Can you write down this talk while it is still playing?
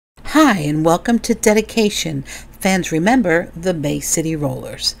Hi, and welcome to Dedication. Fans remember the Bay City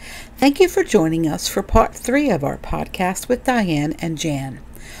Rollers. Thank you for joining us for part 3 of our podcast with Diane and Jan.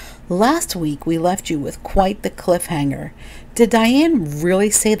 Last week we left you with quite the cliffhanger. Did Diane really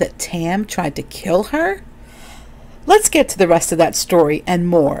say that Tam tried to kill her? Let's get to the rest of that story and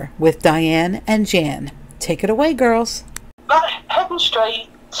more with Diane and Jan. Take it away, girls. Heading straight.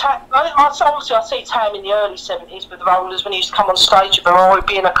 Obviously, I see Tam in the early 70s with the Rollers when he used to come on stage with them, or he'd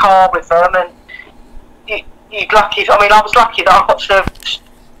be in a car with them, and you'd lucky. I mean, I was lucky that I got to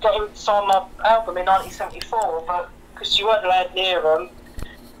get him to sign my album in 1974, but because you weren't allowed near them,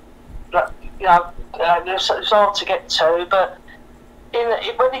 but, you know, it was hard to get to. But when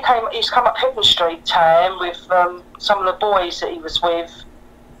he used to come up Hidden Street, Tam, with some of the boys that he was with,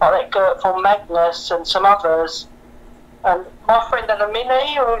 like that Gert von Magnus and some others. And my friend had a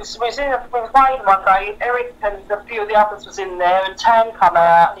Mini, who was in with Wayne one day. Eric and a few of the others was in there, and Tam come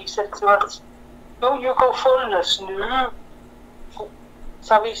out, and he said to us, "Oh, you go following us, no?"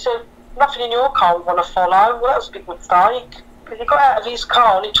 So he said, "Nothing in your car we want to follow." Well, that was a big mistake, because he got out of his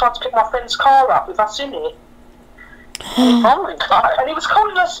car and he tried to pick my friend's car up with us in it. And he was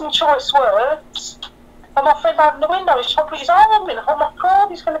calling us some choice words. And my friend opened the window, he's trying to put his arm in. Oh my God,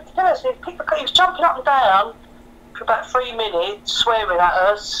 he's going to kill us. And he was jumping up and down for about 3 minutes, swearing at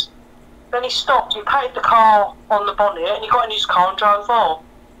us. Then he stopped, he patted the car on the bonnet, and he got in his car and drove on.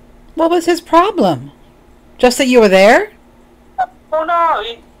 What was his problem? Just that you were there? Well, no,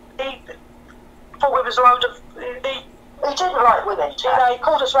 he thought it was a load of... He didn't like women. He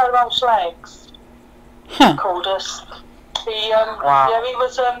called us round old slags. Huh. He called us. Wow. Yeah, he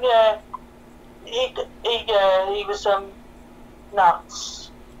was, he was,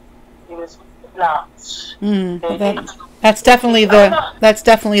 nuts. He was nuts. That's definitely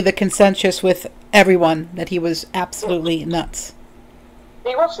the consensus with everyone, that he was absolutely nuts.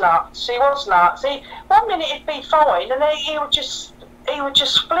 He was nuts. One minute he'd be fine, and then he would just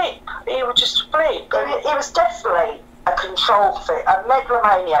flip. He was definitely a control freak, a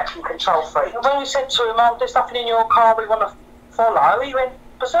megalomaniac and control freak. And when we said to him, "Oh, there's nothing in your car we want to follow," he went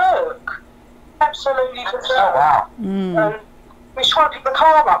berserk. Absolutely berserk. Oh, wow. And we was trying to pick the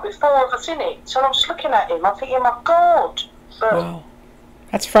car up with 4 of us in it, so I was looking at him, I'm thinking, my God. But, wow.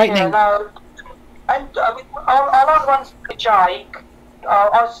 That's frightening. Yeah, no. And I like one with Jake.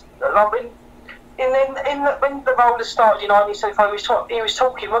 When the Rollers started in 1975, he was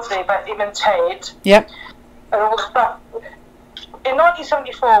talking, wasn't he, about him and Ted. Yep. And all the stuff. In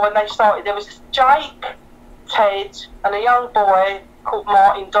 1974, when they started, there was Jake, Ted, and a young boy called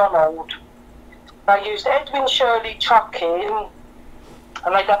Martin Donald. They used Edwin Shirley trucking,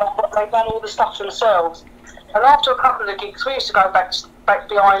 and they done all the stuff themselves. And after a couple of gigs, we used to go back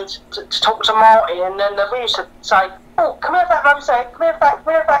behind to talk to Martin, and we used to say, "Oh, come here, that Rosette, come here, that,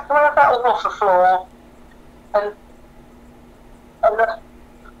 all off the floor." And over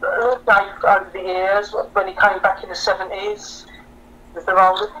the years, when he came back in the 70s, with the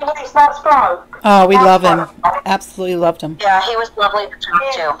Rollers, he's a nice bloke. Oh, we love him. Absolutely loved him. Yeah, he was lovely to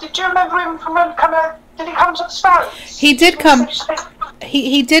talk to. Did you remember him from when he came out? Did he come to the States? He did come.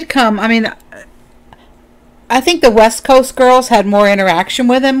 He did come. I mean, I think the West Coast girls had more interaction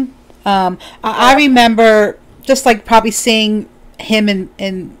with him. I remember just like probably seeing him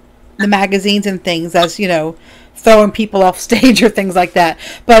in the magazines and things, as you know, throwing people off stage or things like that,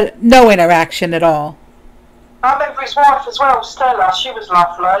 but no interaction at all. I remember his wife as well, Stella. She was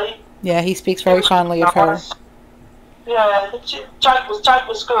lovely. Yeah, he speaks very fondly of her. Yeah, Jake was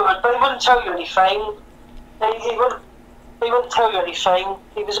good, but he wouldn't tell you anything. He wouldn't tell you anything.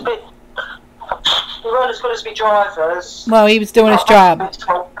 He was a bit. He weren't as good as me drivers. Well, he was doing his job. He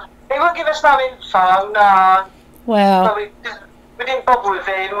wouldn't give us no info, no. Well, so we didn't bother with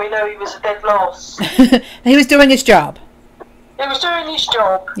him. We knew he was a dead loss. He was doing his job. He was doing his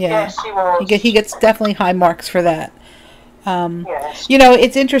job. Yeah. Yes, he was. He gets definitely high marks for that. Yes. You know,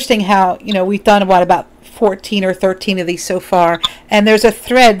 it's interesting how, you know, we've done about 14 or 13 of these so far, and there's a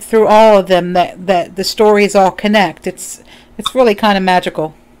thread through all of them that the stories all connect. It's really kind of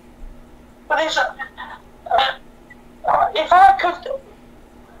magical. But if I could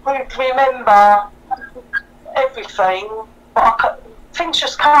remember everything, things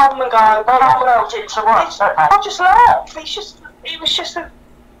just come and go. I just laugh. It was just a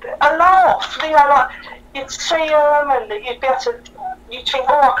laugh. You know, like you'd see them and you'd be able to. You'd think,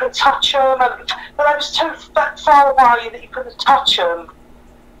 "Oh, I can touch them," but they was that far away that you couldn't touch them.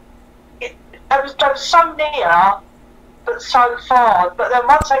 They was so near, but so far. But then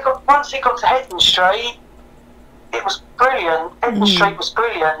once he got to Hidden Street, it was brilliant. Hidden Street was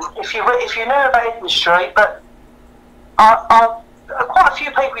brilliant. If you knew about Hidden Street, but quite a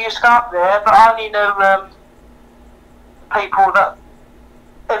few people used to go up there, but I only knew people that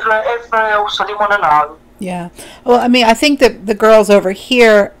everyone else I didn't want to know. Yeah. Well, I mean, I think that the girls over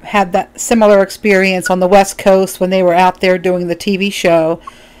here had that similar experience on the West Coast when they were out there doing the TV show.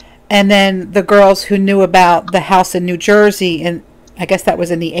 And then the girls who knew about the house in New Jersey, and I guess that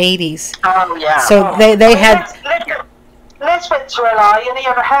was in the 80s. Oh, yeah. So they had... Les went to LA and he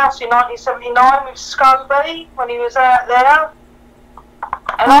had a house in 1979 with Scobie when he was out there.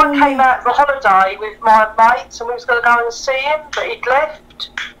 And I came out for a holiday with my mates and we was going to go and see him, but he'd left.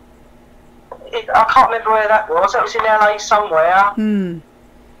 I can't remember where that was. That was in LA somewhere. And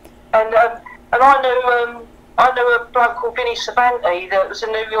I knew a bloke called Vinny Savanti that was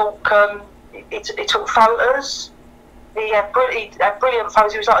in New York. He took photos. He had brilliant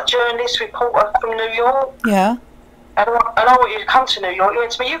photos. He was like a journalist reporter from New York. Yeah. And I want you to come to New York. He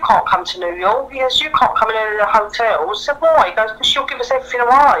went to me, you can't come to New York. He goes, you can't come in any of the hotels. I said, why? He goes, because she'll give us everything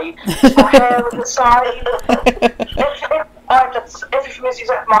away. My hair was the same. Everything is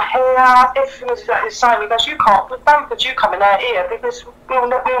exactly, my hair, everything is exactly the same. He goes, you can't, but don't put you coming out here because we'll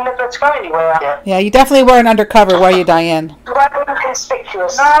never let to go anywhere. Yeah, you definitely weren't undercover, were you, Diane? I wasn't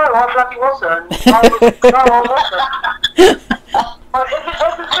conspicuous. No, I bloody wasn't. I wasn't.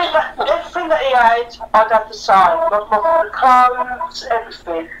 Everything that he had, I'd have the same. My clothes,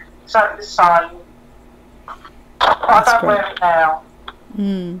 everything, exactly the same. I don't wear it now.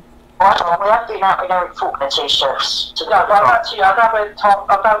 Well, we have been out with Eric Faulkner t-shirts. No, I don't wear top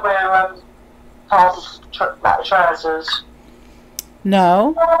trousers.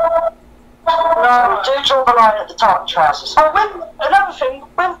 No. No, we do draw the line at the tartan trousers. Oh, another thing,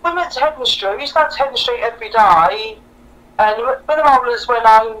 when we went to Heaven Street, we used to go to Heaven Street every day. And when the Rollers went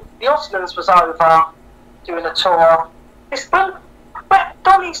home, the Osmonds was over doing a tour.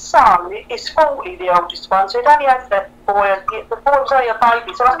 Dolly's son is 40, the oldest one, so he'd only had that boy. The boy was only a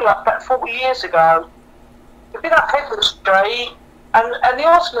baby, so that was like about 40 years ago. We'd been up Heaven Street, and the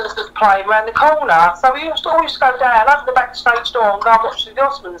Osmonds was playing around the corner, so we used to always go down, open the backstage door, and go and watch the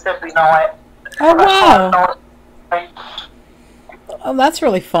Osmonds every night. Oh, wow. Oh, that's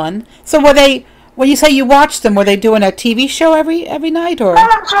really fun. So when you say you watched them, were they doing a TV show every night, or? No,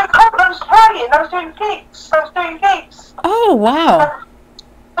 I was playing. I was doing gigs. Oh, wow.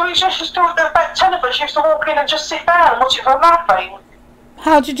 So we used to, about 10 of us used to walk in and just sit down and watch it for nothing.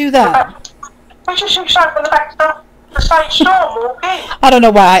 How'd you do that? We just used to open the back door, the stage door and walk in. I don't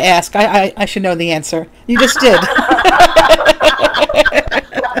know why I ask. I should know the answer. You just did.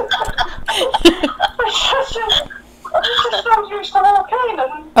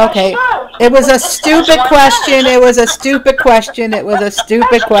 Okay, it was a stupid question. It was a stupid question. It was a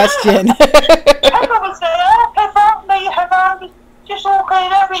stupid question. Heather was there. Heather, me, Heather, just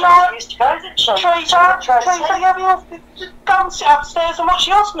walking every night. Used to go to Teresa, just go and sit upstairs and watch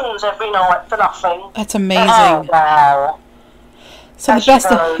the Osmonds every night for nothing. That's amazing. Oh, wow. So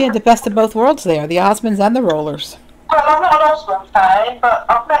the best of both worlds there, the Osmonds and the Rollers. Well, I'm not an Osmond fan, but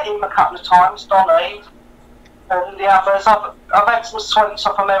I've met him a couple of times, Donnie. And the others, I've had some sweets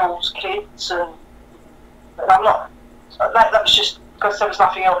off of Meryl's kids, and I'm not. That was just because there was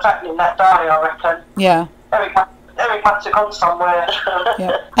nothing else happening that day, I reckon. Yeah. Eric must have gone somewhere.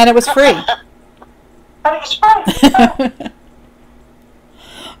 Yeah. And it was free. And it was free.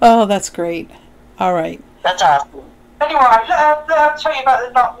 Oh, that's great. All right. That's awesome. Anyway, I'll tell you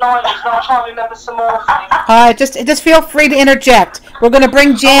about the 90s, and I'll try and remember some more things. All right, just feel free to interject. We're going to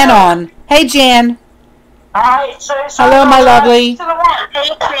bring Jan on. Hey, Jan. Hi, so Hello, my lovely. Still awake. Hey,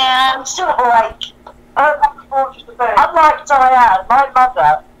 Jan. Still awake. Unlike Unlike Diane, my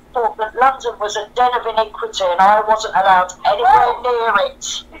mother thought that London was a den of iniquity and I wasn't allowed anywhere near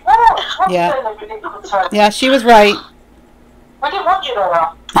it. Yeah. Yeah, she was right. We didn't want you there.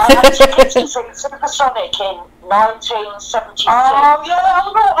 I had tickets to see Supersonic in 1976. Oh, yeah,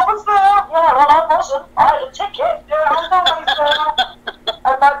 I was there. Yeah, well, I wasn't. I had a ticket. Yeah, I was always there.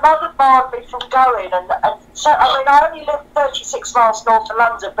 And my mother barred me from going. And so, I mean, I only live 36 miles north of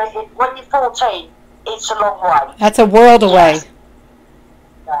London, but when you're 14, it's a long way. That's a world away. Yes.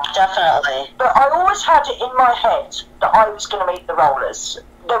 Definitely. But I always had it in my head that I was going to meet the Rollers.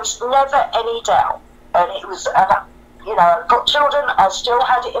 There was never any doubt. And it was, you know, I've got children, I still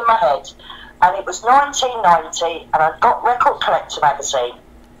had it in my head. And it was 1990, and I'd got Record Collector magazine.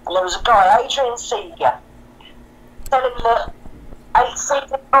 And there was a guy, Adrian Seeger, selling the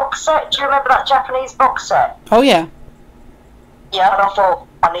 8-CD box set. Do you remember that Japanese box set? Oh, yeah. Yeah, and I thought,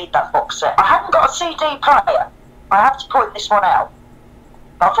 I need that box set. I haven't got a CD player. I have to point this one out.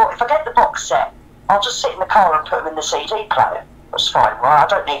 I thought, if I get the box set, I'll just sit in the car and put them in the CD player. That's fine, well, I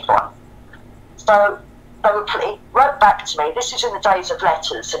don't need one. So, he wrote back to me. This is in the days of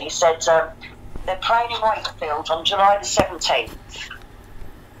letters, and he said they're playing in Wakefield on July the 17th,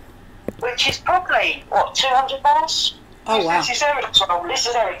 which is probably, what, 200 miles? Oh, wow. This is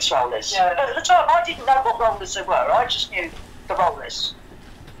Eric's rollers. Yeah. But at the time, I didn't know what rollers they were. I just knew the rollers.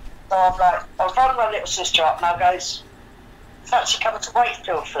 So I'm like, I was phoning my little sister up, and I goes, fancy coming to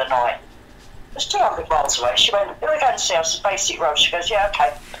Wakefield for the night? It's 200 miles away. She went, we're going to see us, it's Basic Road. She goes, yeah,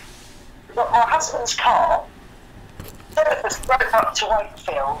 okay. Got my husband's car. Then it was broke up to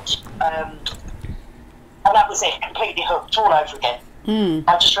Wakefield, and that was it, completely hooked all over again.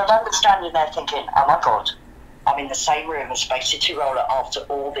 I just remember standing there thinking, oh my God, I'm in the same room as Space City Roller after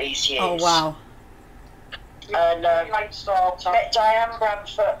all these years. Oh, wow. And met Diane,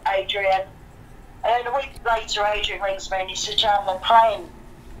 Bradford, Adrian. And then a week later, Adrian rings me and he says, Jan, they're playing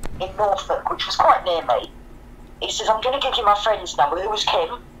in Norfolk, which was quite near me. He says, I'm going to give you my friend's number. It was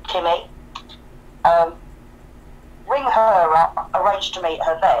Kimmy. Ring her up, arrange to meet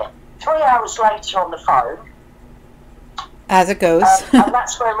her there. 3 hours later on the phone. As it goes. And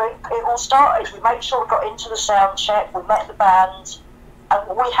that's where it all started. We made sure we got into the sound check, we met the band,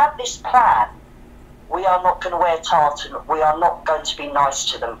 and we had this plan. We are not going to wear tartan, we are not going to be nice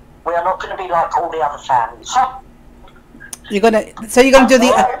to them, we are not going to be like all the other fans. You're gonna do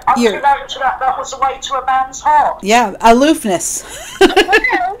the that was the way to a man's heart. Yeah, aloofness.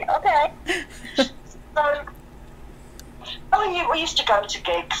 Okay. So we used to go to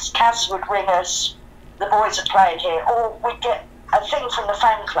gigs. Kaz would ring us. The boys are playing here, or we'd get a thing from the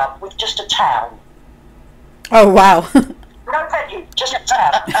fan club with just a town. Oh, wow. No venue, just a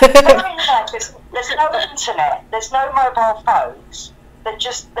town. There's no internet, there's no mobile phones.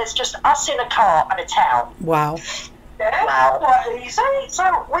 There's just us in a car and a town. Wow. Yeah. Wow. Quite easy.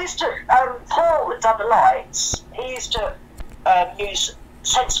 So we used to, Paul had done the lights. He used to use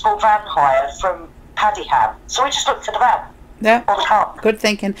sensible van hire from Paddyham. So we just looked for the van. Yeah. Or the car. Good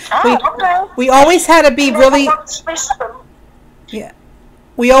thinking. Oh, we always had to be really. Yeah.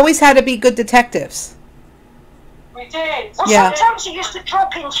 We always had to be good detectives. We did. Well, yeah. Sometimes you used to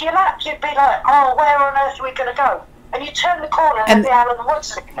drop into your lap. You'd be like, oh, where on earth are we going to go? And you turn the corner and there'd be Alan Wood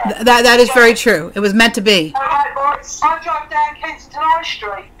sitting there. That is very true. It was meant to be. Alright, boys. I drove down Kensington High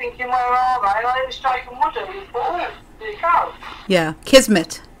Street thinking, where are they? And I was straight from Woodham. And thought, oh, there you go. Yeah.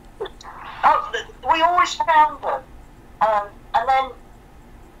 Kismet. Oh, we always found them. And then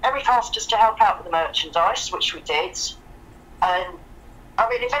Eric asked us to help out with the merchandise, which we did. And, I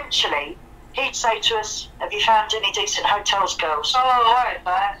mean, eventually, he'd say to us, have you found any decent hotels, girls? Oh, right,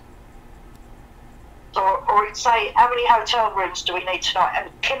 there. Or he'd say, how many hotel rooms do we need tonight?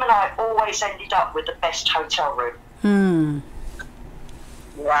 And Kim and I always ended up with the best hotel room.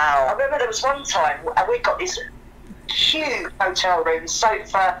 Wow. I remember there was one time, and we got this huge hotel room,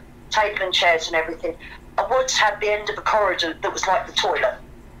 sofa, table and chairs and everything. And Woods had the end of a corridor that was like the toilet.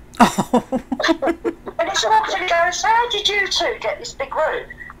 Oh. And he walked in and goes, how did you two get this big room?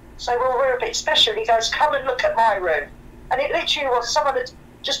 So we're a bit special. He goes, come and look at my room. And it literally was someone had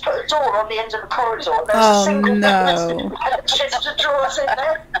just put a door on the end of the corridor. And there was a single chest of drawers in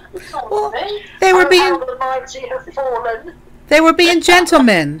there. Well, they were being. The mighty have fallen. They were being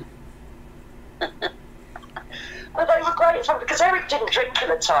gentlemen. But they were great fun because Eric didn't drink at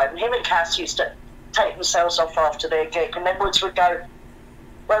the time. Him and Cass used to take themselves off after their gig, and then Woods would go,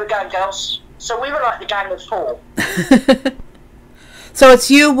 where are we going, girls? So we were like the gang of four. So it's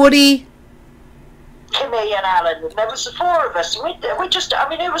you, Woody, Kimmy and Alan, and there was the four of us. We just, I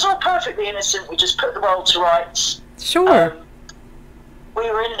mean, it was all perfectly innocent. We just put the world to rights. Sure.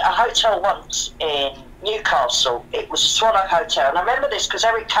 We were in a hotel once in Newcastle. It was Swallow Hotel, and I remember this because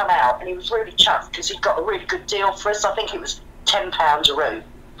Eric came out and he was really chuffed because he'd got a really good deal for us. I think it was £10 a room.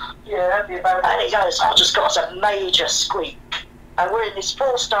 Yeah, that'd be about. And he goes, I just got us a major squeak. And we're in this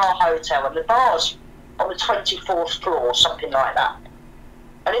 4-star hotel, and the bar's on the 24th floor, something like that.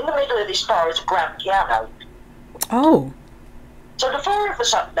 And in the middle of this bar is a grand piano. Oh. So the four of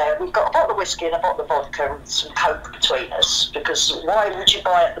us up there, we've got a bottle of whiskey and a bottle of vodka and some Coke between us, because why would you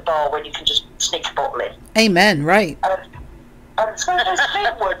buy at the bar when you can just sneak a bottle in? Amen, right. And so there's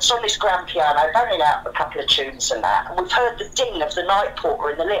big Woods on this grand piano, banging out a couple of tunes and that, and we've heard the ding of the night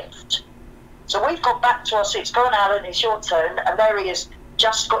porter in the lift. So we've gone back to our seats. Go on, Alan, it's your turn. And there he is,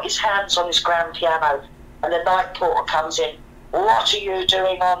 just got his hands on his grand piano, and the night porter comes in. What are you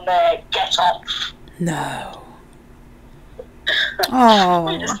doing on there? Get off. No. Oh.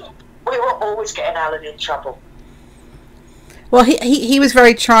 We were always getting Alan in trouble. Well, he was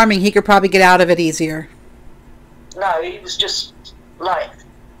very charming. He could probably get out of it easier. No, he was just like,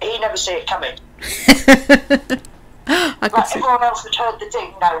 he never see it coming. I could Like see. everyone else had heard the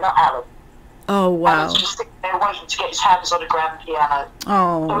ding. No, not Alan. Oh, And wow. he was just sitting there waiting to get his hands on a grand piano. There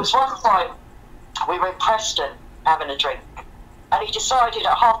Oh. was one time we were in Preston having a drink, and he decided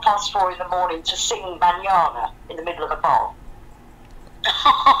at 4:30 in the morning to sing Manana in the middle of a bar.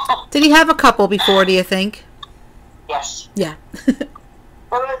 Did he have a couple before, do you think? Yes. Yeah.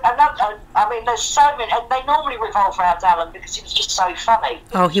 Well, I mean, there's so many, and they normally revolve around Alan because he was just so funny.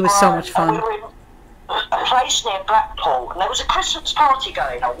 Oh, he was so much And we fun. were in a place near Blackpool, and there was a Christmas party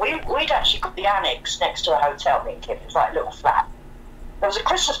going on. We'd actually got the annex next to the hotel, me and Kim. It was like a little flat. There was a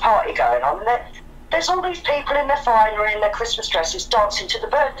Christmas party going on, and there's all these people in their finery in their Christmas dresses dancing to the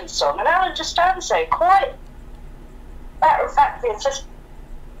Birdie song, and Alan just stands there quite matter-of-factly and says,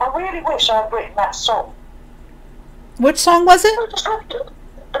 I really wish I'd written that song. Which song was it? Just look at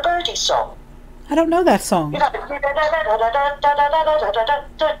the Birdie song. I don't know that song. You know,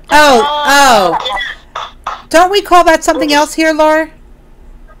 Oh. Don't we call that something else here, Laura?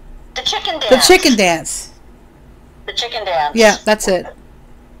 The chicken dance. The chicken dance. The chicken dance. Yeah, that's it.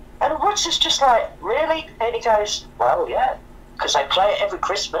 And Woods is just like, really? And he goes, well, yeah, because they play it every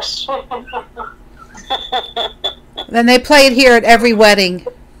Christmas. Then they play it here at every wedding.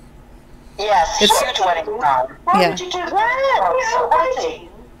 Yes, It's- huge wedding song. Why Yeah. would you do that? It's a wedding.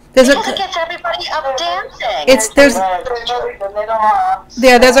 There's Because it a gets everybody up dancing.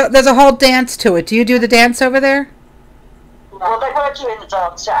 there's a whole dance to it. Do you do the dance over there? Well, they were doing the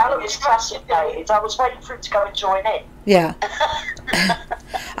dance. So Alan was fascinated. I was waiting for him to go and join in. Yeah.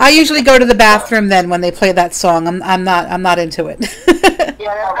 I usually go to the bathroom then when they play that song. I'm not into it.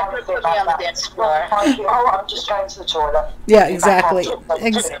 Yeah, I'm going to put me on the dance floor. Thank you. Oh, I'm just going to the toilet. Yeah, exactly.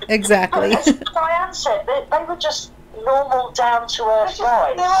 Exactly. As Diane said, they were just normal, down-to-earth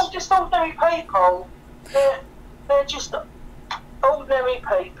guys. They're all just ordinary people. They're just ordinary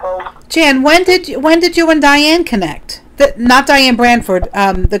people. Jan, when did you and Diane connect? Not Diane Branford,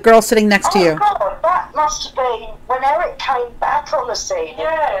 the girl sitting next to you. Oh, God, that must have been when Eric came back on the scene in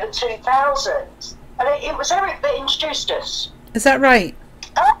the 2000s. And it was Eric that introduced us. Is that right?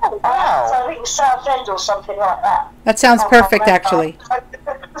 Oh, wow. So I think it was Southend or something like that. That sounds perfect, actually.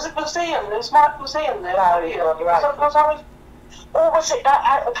 Was it Museum? There was Mike Museum there. No, you're right. Or was it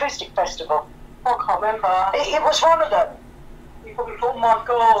that acoustic festival? I can't remember. It was one of them. You probably thought, my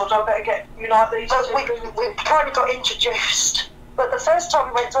God, I better get you like these. But we kind of got introduced. But the first time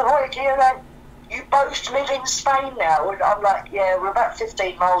we went to Hoyt, you both live in Spain now. And I'm like, yeah, we're about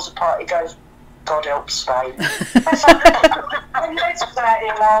 15 miles apart. He goes, God help Spain. When Les was out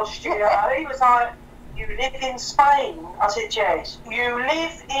here last year, he was like, you live in Spain? I said, yes. You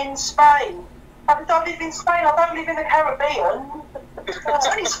live in Spain? I don't live in Spain, I don't live in the Caribbean. It's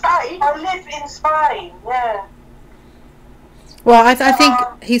only Spain. I live in Spain, yeah. Well, I think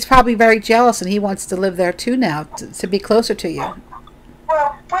he's probably very jealous, and he wants to live there too now, to be closer to you.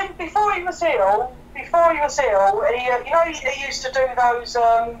 Well, before he was ill, he used to do those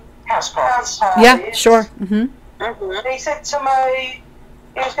house parties. Yeah, sure. Mm-hmm. He said to me,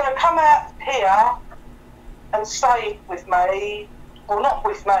 he was going to come out here and stay with me. Well, not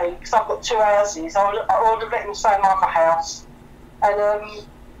with me, because I've got two houses. I would have let him stay in my house. And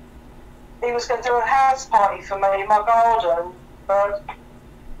he was going to do a house party for me in my garden. But,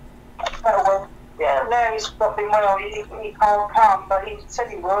 well, yeah, now he's not been well. He can't come, but he said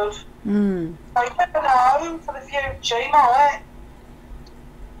he would. Mm. So you never know for the future, he might.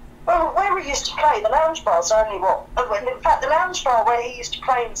 Well, where we used to play, the lounge bar's only in fact, the lounge bar where he used to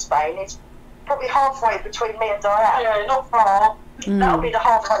play in Spain is probably halfway between me and Diane. Yeah, not far. Mm. That'll be the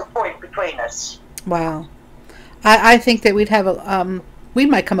halfway point between us. Wow. I think that we'd have we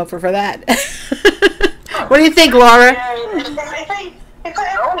might come over for that. What do you think, Laura? Yeah, if it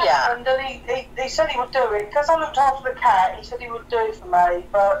ever happened, and he said he would do it, because I looked after the cat, he said he would do it for me,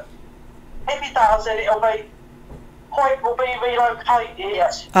 but if he does, then Hoyt will be relocated.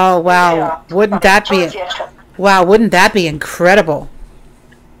 Yes. Oh, wow. Yeah. Wouldn't that be incredible?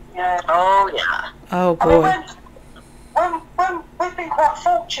 Yeah. Oh, yeah. Oh, I boy. mean, when we've been quite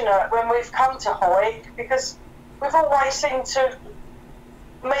fortunate when we've come to Hoyt, because we've always seemed to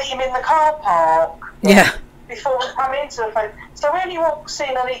meet him in the car park. Yeah. Before we come into the place. So when he walks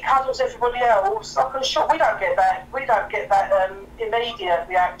in and he cuddles everybody else, I can assure we don't get that immediate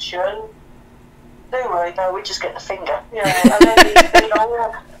reaction, do we? No, we just get the finger. Yeah, and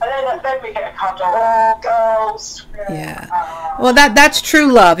then then we get a cuddle. Oh, girls. Yeah. Well, that's true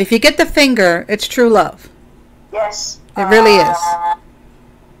love. If you get the finger, it's true love. Yes. It really is.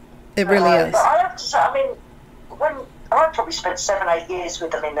 It really is. But I have to say, I mean, when I probably spent 7-8 years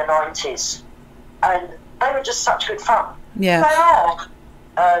with them in the 90s, and they were just such good fun. Yeah. They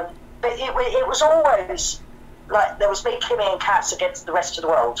are. But it was always like there was me, Kimmy, and Cats against the rest of the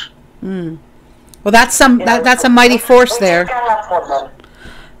world. Mm. Well, that's that's a mighty force there. Gang up on them.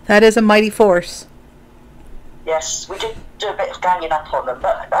 That is a mighty force. Yes, we did do a bit of ganging up on them,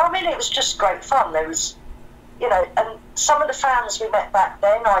 but I mean, it was just great fun. There was, and some of the fans we met back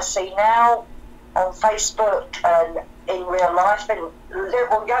then, I see now on Facebook and in real life. And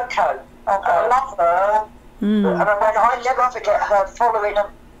little Yoko, I love her. And I never forget her following them.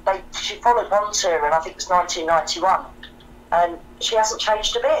 She followed one tour, and I think it was 1991, and she hasn't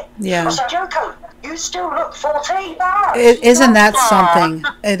changed a bit. Yeah. I said, Yoko, you still look 14. No, Isn't that something?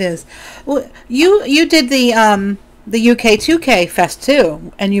 It is. Well, you did the UK 2K Fest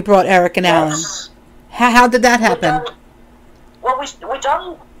too, and you brought Eric and Alan. How did that happen? We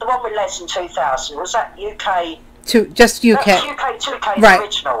done the one with Les in 2000. Was that UK? Just UK. UK 2K Right.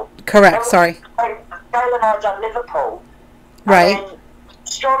 original. Correct. Sorry. Gail and I done Liverpool. Right. And then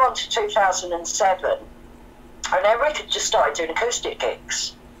strong on to 2007, and Eric had just started doing acoustic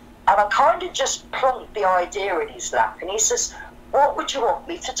gigs, and I kind of just plonked the idea in his lap, and he says, "What would you want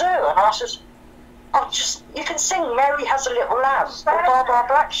me to do?" And I says, you can sing Mary Has a Little Lamb or Bar Bar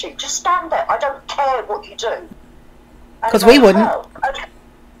Black Sheep. Just stand there. I don't care what you do. Because we wouldn't. Okay,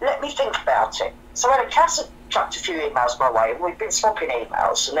 let me think about it. So Eric Cass chucked a few emails my way, and we've been swapping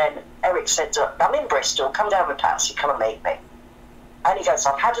emails, and then Eric said, "I'm in Bristol, come down with Patsy, come and meet me." And he goes,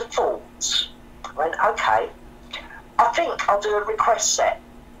 "I've had a thought." I went, "Okay, I think I'll do a request set."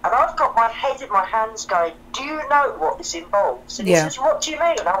 And I've got my head in my hands going, "Do you know what this involves?" And he says, "What do you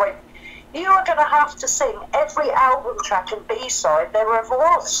mean?" And I went, "You are going to have to sing every album track and B-side there ever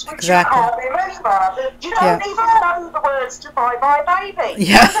was." Which Exactly. you can't remember. You don't even know the words to Bye Bye Baby.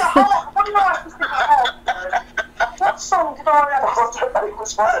 Yeah. What do I have to sing about? What song did I have? I don't know. It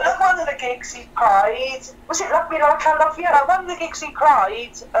was one of the gigs he played. Was it Love Me Like I Love You? Yeah, one of the gigs he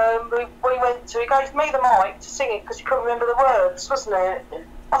played, we went to, he gave me the mic to sing it because he couldn't remember the words, wasn't it?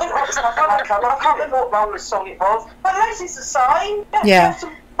 I think that was Love Me Like I Love You. I can't remember what Rollers song it was. But Les is the same. Yeah.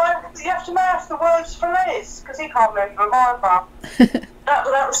 You have to mouth the words for Les, because he can't remember them either.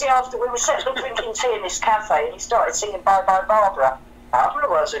 That was the after we were sitting drinking tea in this cafe, and he started singing Bye Bye Barbara. Barbara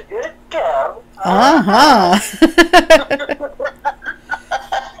was a good girl. But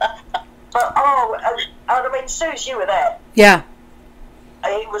I mean, Suze, you were there. Yeah.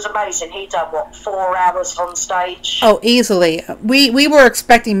 He was amazing. He done 4 hours on stage. Oh, easily. We were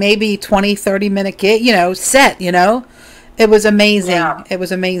expecting maybe 20-30 minute gig, set. It was amazing. Yeah. It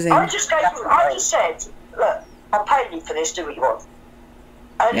was amazing. I just said, "Look, I'm paying you for this. Do what you want."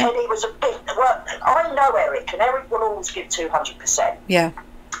 And he was a big. Well, I know Eric, and Eric will always give 200%. Yeah.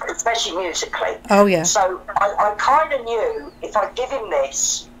 Especially musically. Oh yeah. So I kind of knew if I give him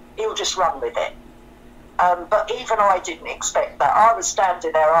this, he'll just run with it. But even I didn't expect that. I was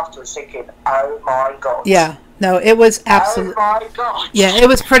standing there afterwards thinking, "Oh my God." Yeah. No, it was absolutely. Oh my God. Yeah, it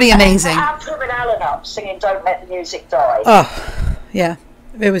was pretty amazing. And him and Alan up singing "Don't Let the Music Die." Oh, yeah.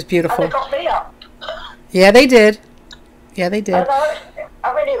 It was beautiful. And they got me up. Yeah, they did. Yeah, they did. And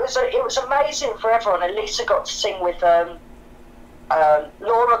I mean, it was amazing for everyone. And Lisa got to sing with Laura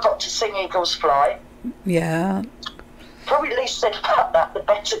got to sing "Eagles Fly." Yeah. Probably Lisa said about that the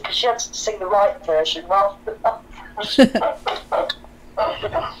better, because she had to sing the right version rather than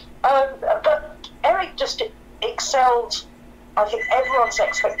but Eric just excelled, I think, everyone's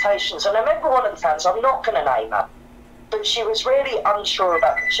expectations. And I remember one of the fans, I'm not going to name her, but she was really unsure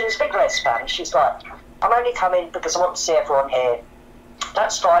about it. She was a big Les fan. She's like, "I'm only coming because I want to see everyone here."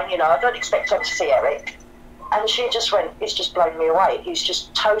 That's fine, I don't expect her to see Eric. And she just went, "It's just blown me away. He's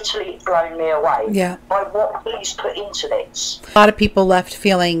just totally blown me away by what he's put into this." A lot of people left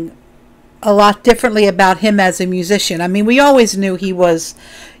feeling a lot differently about him as a musician. I mean, we always knew he was,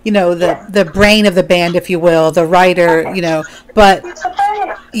 the brain of the band, if you will, the writer, but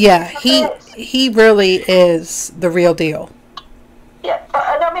yeah, he really is the real deal. Yeah,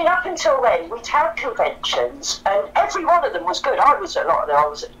 and I mean, up until then, we'd had conventions, and every one of them was good. I was at a lot of them. I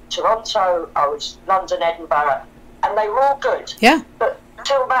was at Toronto, I was London, Edinburgh, and they were all good. Yeah. But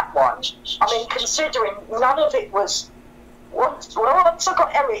till that one, I mean, considering none of it was. Once I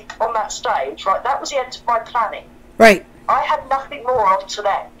got Eric on that stage, right, that was the end of my planning. Right. I had nothing more on to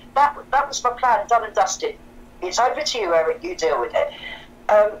that. That was my plan, done and dusted. It's over to you, Eric. You deal with it.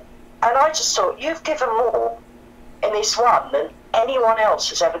 And I just thought, you've given more in this one than anyone else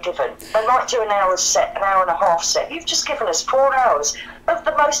has ever given. They might do an hour set, an hour and a half set. You've just given us 4 hours of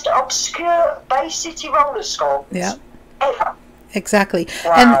the most obscure Bay City roller songs ever. Exactly.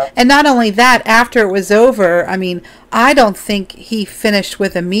 Wow. And not only that, after it was over, I mean, I don't think he finished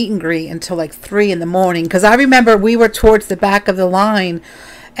with a meet and greet until like 3 in the morning. Because I remember we were towards the back of the line,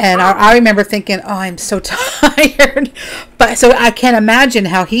 And I remember thinking, oh, I'm so tired. But so I can't imagine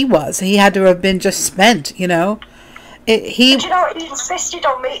how he was. He had to have been just spent, you know. But you know, he insisted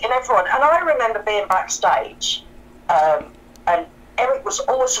on meeting everyone. And I remember being backstage, and Eric was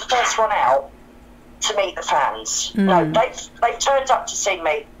always the first one out to meet the fans. No, they turned up to see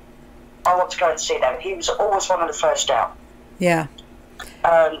me. I want to go and see them. He was always one of the first out. Yeah.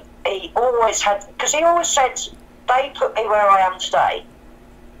 He always had, because he always said, they put me where I am today.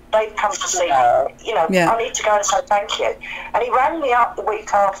 They've come to see me. You know, I need to go and say thank you. And he rang me up the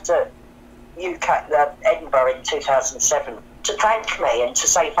week after Edinburgh in 2007 to thank me and to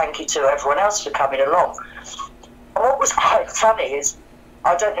say thank you to everyone else for coming along. And what was quite funny is,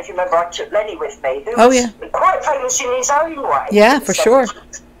 I don't know if you remember, I took Lenny with me, who was quite famous in his own way. Yeah, for sure.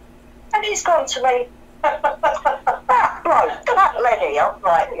 And he's gone to me, that bloke, that Lenny. I'm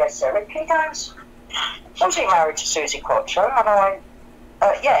like, yes, Eric. He goes, was he married to Susie Quattro? And I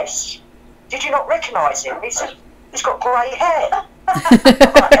went, yes. Did you not recognise him? He said, he's got grey hair.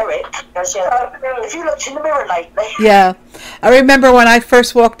 Like, Eric goes, yeah, have you looked in the mirror lately? Yeah. I remember when I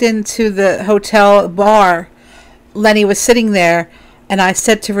first walked into the hotel bar, Lenny was sitting there, and I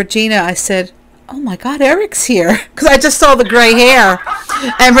said to Regina, I said, oh my God, Eric's here. Because I just saw the gray hair.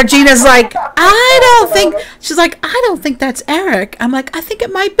 And Regina's like, she's like, I don't think that's Eric. I'm like, I think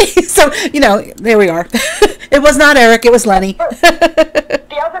it might be. So, you know, there we are. It was not Eric, it was Lenny.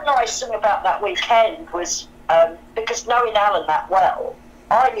 The other nice thing about that weekend was, because knowing Alan that well,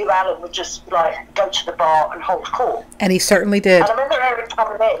 I knew Alan would just, like, go to the bar and hold court. And he certainly did. And I remember Eric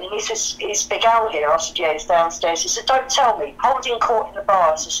coming in, and he says, is Big Al here? I said, yeah, he's downstairs. He said, don't tell me. Holding court in the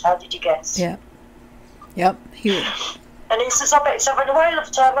bar. I said, how did you guess? Yeah. Yep. And he says, I bet he's having a whale of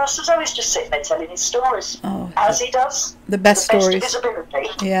a time. I says, oh, he's just sitting there telling his stories. Oh, as he does. The best stories. Visibility.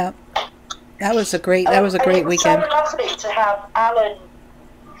 Yeah. That was a great weekend. It was so lovely to have Alan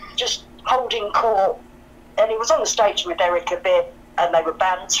just holding court. And he was on the stage with Eric a bit, and they were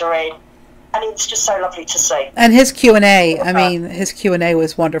bantering. And it was just so lovely to see. And his Q&A, I mean, his Q&A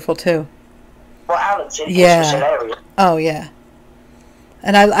was wonderful too. Well, Alan's in his was hilarious. Oh, yeah.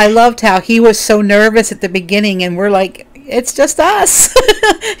 And I loved how he was so nervous at the beginning, and we're like, it's just us,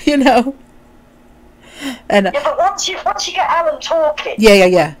 you know. And yeah, but once you get Alan talking,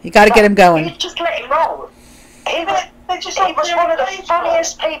 yeah, you got to get him going. You just let him roll. He was one of the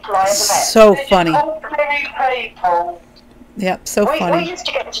funniest people I ever met. So funny. People. Yep, so funny. We used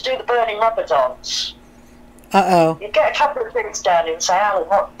to get him to do the burning rubber dance. Uh-oh. You'd get a couple of drinks down and say, Alan,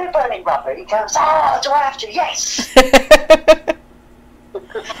 what? The burning rubber. He goes, do I have to? Yes.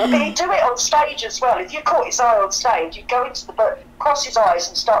 But he'd do it on stage as well. If you caught his eye on stage, you'd go into cross his eyes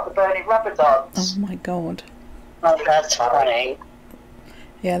and start the burning rubber dance. Oh my God. Oh, that's funny.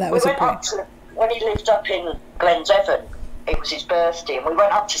 Yeah, that was when he lived up in Glenavon, it was his birthday, and we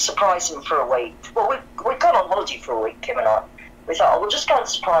went up to surprise him for a week. Well, we'd gone on holiday for a week, Kim and I. We thought, we'll just go and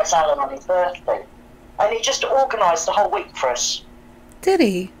surprise Alan on his birthday. And he just organised the whole week for us. Did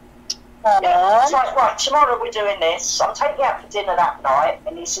he? Yeah, it's like, right, tomorrow we're doing this. I'm taking you out for dinner that night.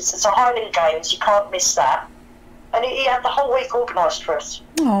 And he says, it's a Highland Games, you can't miss that. And he had the whole week organised for us.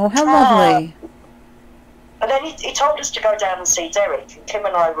 Oh, how lovely. And then he told us to go down and see Derek. And Kim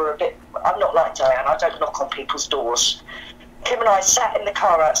and I were a bit, I'm not like Diane, I don't knock on people's doors. Kim and I sat in the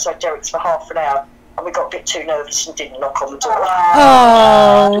car outside Derek's for half an hour. And we got a bit too nervous and didn't knock on the door.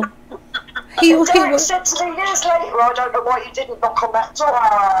 Oh. Derek said to me years later, I don't know why you didn't knock on that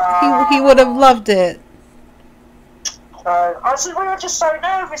door. He would have loved it. I said, we were just so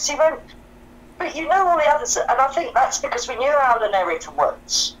nervous. He went, but you know all the others. And I think that's because we knew Alan and Eric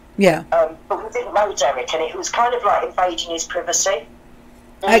once. Yeah. But we didn't know Derek, and it was kind of like invading his privacy.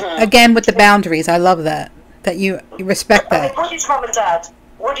 Again, with the boundaries. I love that. That you respect that. Woody's mum and dad,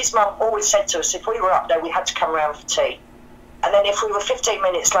 Woody's mum always said to us, if we were up there, we had to come round for tea. And then if we were 15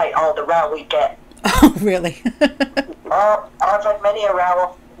 minutes late, the row we'd get. Oh, really? I've had many a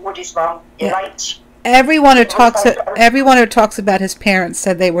row with Woody's mum. You're late. Everyone who talks about his parents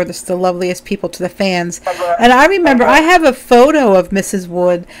said they were the loveliest people to the fans. And I remember I have a photo of Mrs.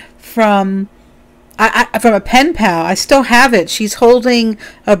 Wood from a pen pal. I still have it. She's holding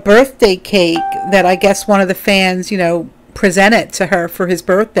a birthday cake that I guess one of the fans, you know, presented to her for his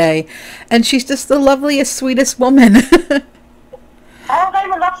birthday, and she's just the loveliest, sweetest woman. Oh, they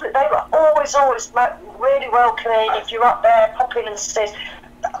were lovely. They were always really welcoming. If you're up there, pop in and sit.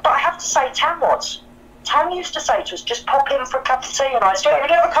 But I have to say, Tam used to say to us, just pop in for a cup of tea, and I said, "You'll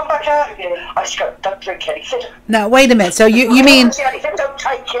never come back out again." I used to go, "Don't drink anything." No, wait a minute. So you mean? Don't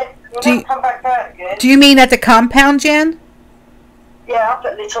take it. You'll never come back out again. Do you mean at the compound, Jan? Yeah, up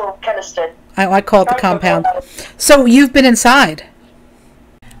at Little Kenniston. I call it the compound. So you've been inside.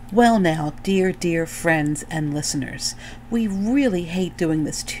 Well now, dear friends and listeners, we really hate doing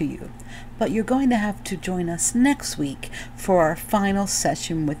this to you, but you're going to have to join us next week for our final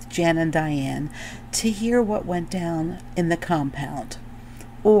session with Jan and Diane to hear what went down in the compound,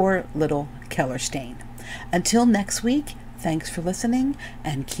 or Little Kellerstein. Until next week, thanks for listening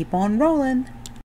and keep on rolling.